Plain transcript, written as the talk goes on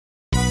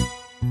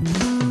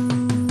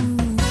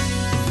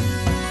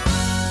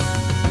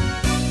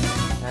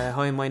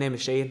Hi, my name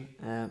is Shane.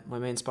 My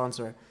main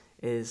sponsor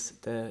is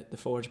the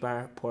Forge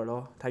Bar,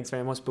 Portlaw. Thanks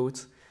very much,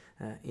 Boots.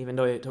 Even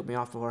though it took me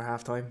off before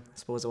half time, I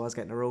suppose I was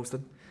getting a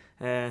roasting.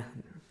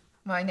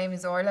 My name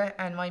is Orla,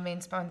 and my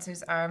main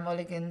sponsors are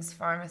Mulligan's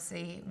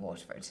Pharmacy,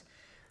 Waterford.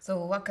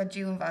 So what got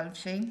you involved,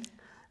 Shane?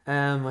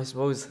 I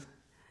suppose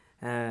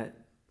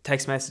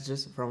text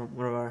messages from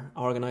one of our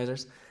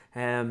organisers.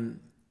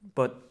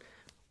 But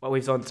well,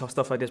 we've done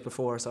stuff like this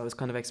before, so I was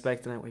kind of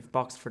expecting it. We've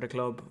boxed for the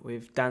club,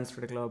 we've danced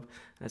for the club,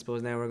 and I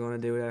suppose now we're going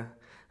to do a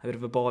bit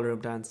of a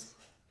ballroom dance.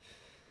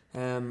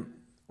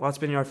 What's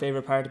been your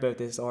favourite part about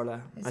this,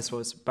 Orla? I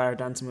suppose bar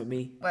dancing with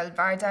me. Well,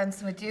 bar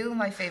dancing with you,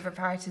 my favourite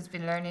part has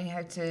been learning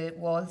how to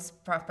waltz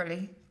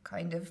properly,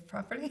 kind of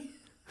properly.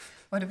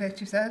 What about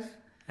yourself?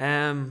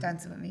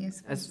 Dancing with me, I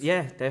suppose.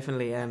 Yeah,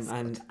 definitely. And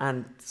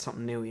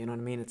something new, you know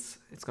what I mean? It's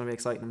going to be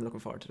exciting. I'm looking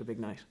forward to the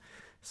big night.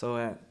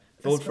 So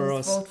vote for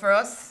us. Vote for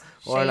us,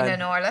 Shane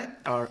and Orla.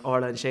 Or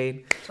Orla and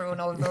Shane. Throw an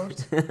old vote.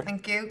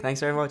 Thank you.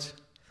 Thanks very much.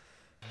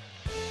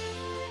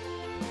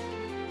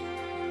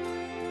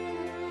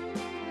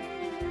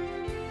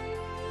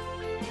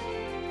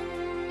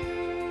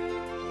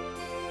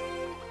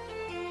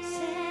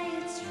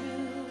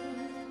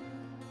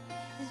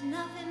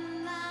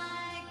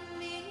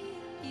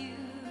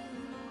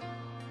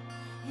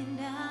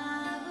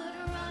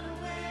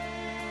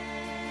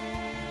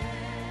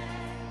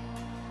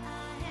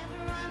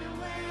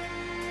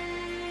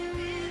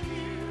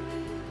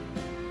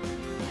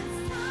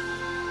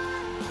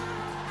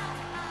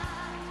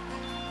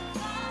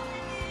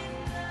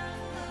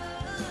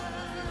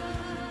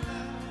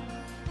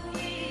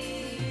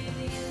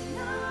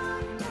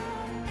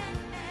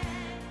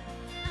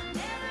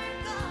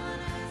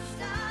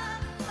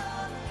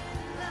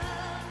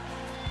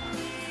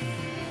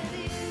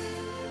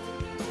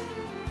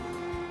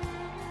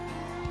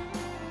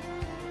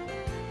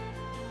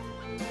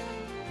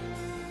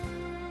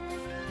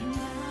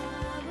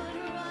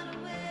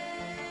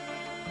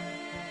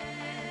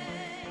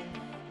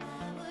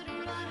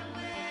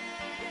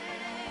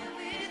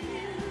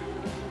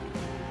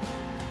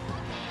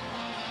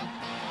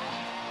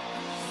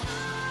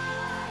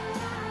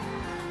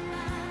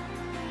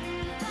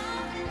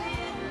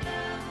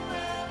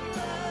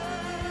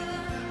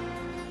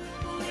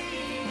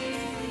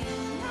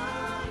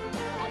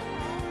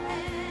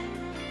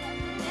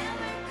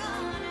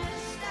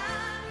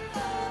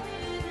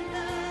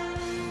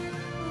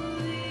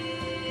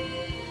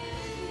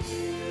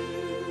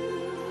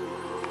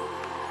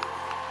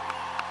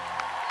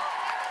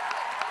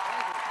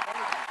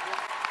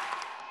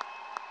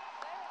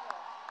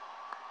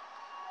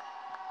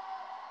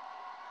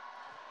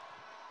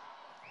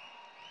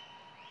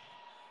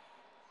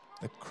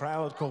 The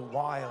crowd go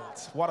wild.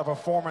 What a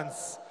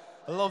performance.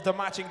 I love the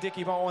matching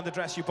Dickie Bow and the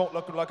dress. You both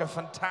look like a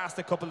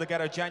fantastic couple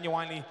together,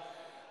 genuinely.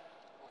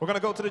 We're going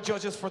to go to the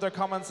judges for their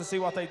comments to see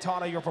what they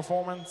thought of your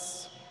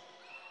performance.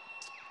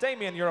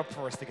 Damien, you're up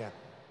first again.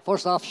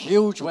 First off,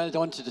 huge well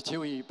done to the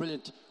two of you.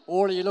 Brilliant.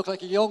 Orla, you look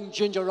like a young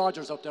Ginger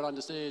Rogers up there on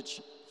the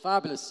stage.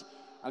 Fabulous.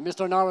 And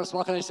Mr. Norris,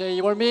 what can I say?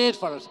 You were made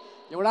for it.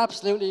 You were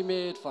absolutely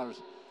made for it.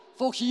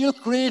 Folks, you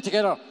look great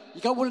together. You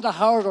got one of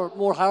the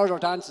more harder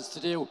dances to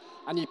do,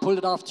 and you pulled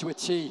it off to a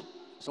T.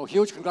 So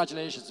huge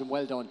congratulations and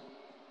well done.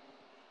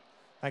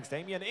 Thanks,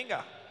 Damien.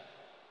 Inga?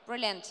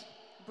 Brilliant,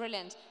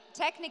 brilliant.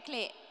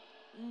 Technically,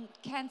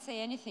 can't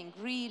say anything.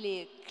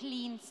 Really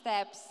clean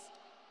steps,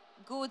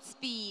 good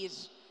speed.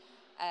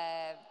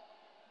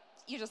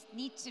 You just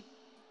need to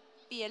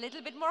be a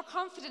little bit more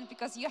confident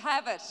because you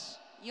have it.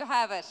 You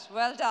have it.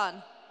 Well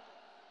done.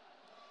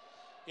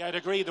 Yeah, I'd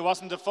agree. There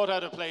wasn't a foot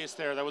out of place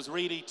there. That was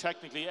really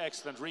technically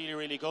excellent, really,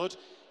 really good.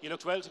 You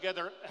looked well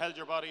together, held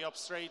your body up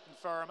straight and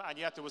firm, and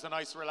yet there was a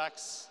nice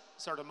relaxed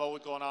sort of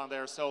mode going on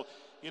there. So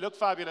you look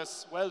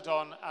fabulous, well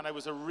done, and it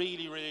was a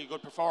really, really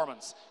good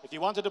performance. If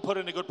you wanted to put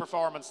in a good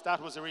performance,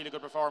 that was a really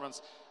good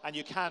performance, and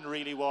you can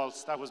really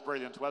waltz. That was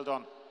brilliant. Well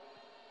done.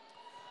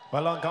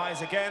 Well done,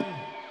 guys. Again,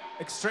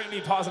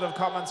 extremely positive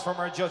comments from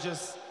our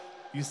judges.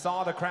 You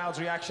saw the crowd's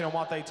reaction and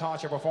what they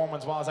thought your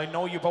performance was. I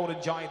know you both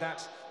enjoyed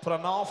that. Put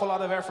an awful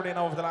lot of effort in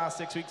over the last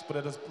 6 weeks, but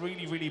it has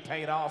really, really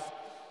paid off.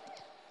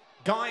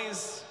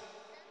 Guys,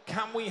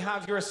 can we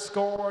have your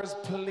scores,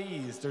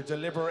 please? They're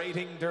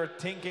deliberating, they're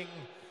thinking,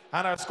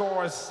 and our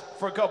scores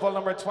for couple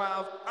number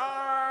 12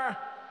 are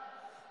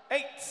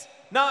 8,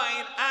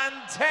 9, and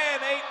 10.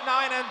 8,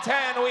 9, and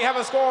 10. We have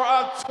a score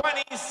of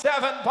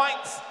 27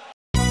 points.